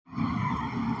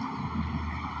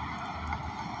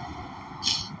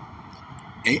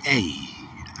Hey,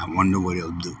 I wonder what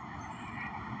he'll do.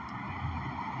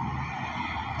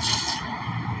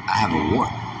 I have a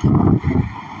warrant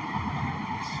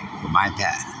for my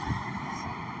path.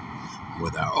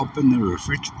 Whether I open the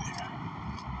refrigerator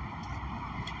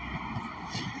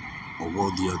or go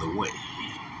the other way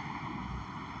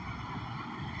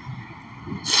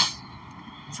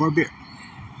for a beer.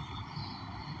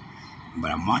 But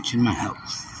I'm watching my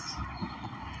health.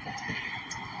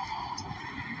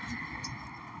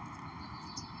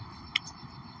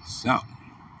 So,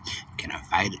 can I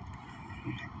fight it?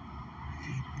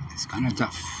 It's kind of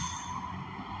tough.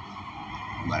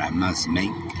 But I must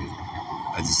make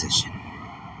a decision.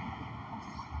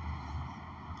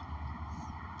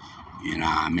 You know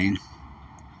what I mean?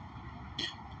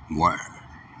 Word.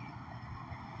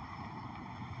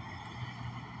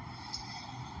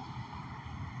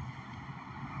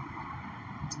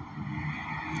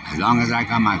 As long as I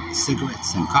got my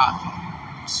cigarettes and coffee,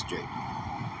 I'm straight.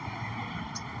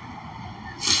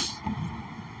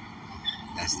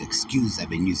 That's the excuse I've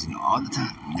been using all the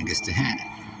time, niggas, to hand it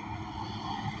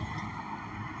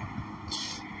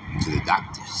to the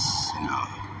doctors, you know.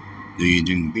 Do you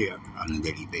drink beer on a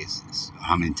daily basis?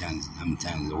 How many times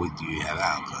a week do you have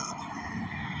alcohol?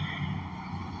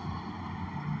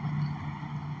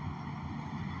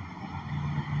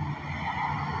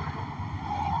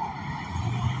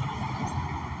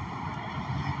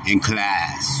 In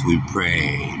class, we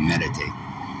pray, meditate.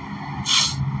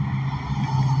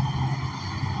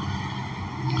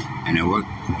 And it worked.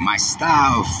 My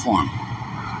style of form.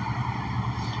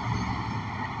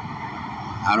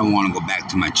 I don't want to go back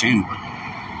to my chamber.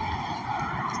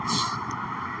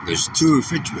 There's 2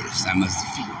 refrigerators I must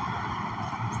defeat.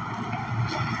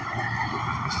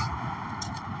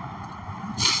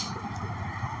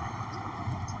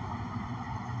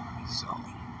 So,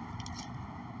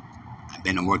 I've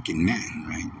been a working man,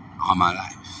 right? All my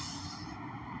life.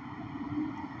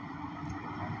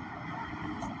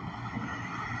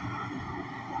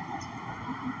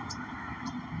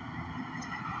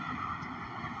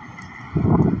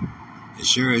 It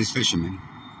sure is fishermen.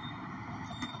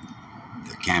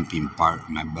 The camping part,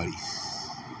 my buddies.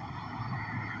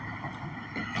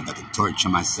 I got the torch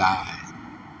on my side.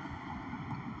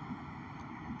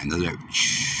 And the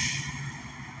lurch.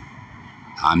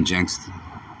 I'm Jankster.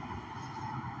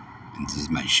 And this is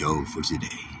my show for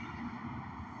today.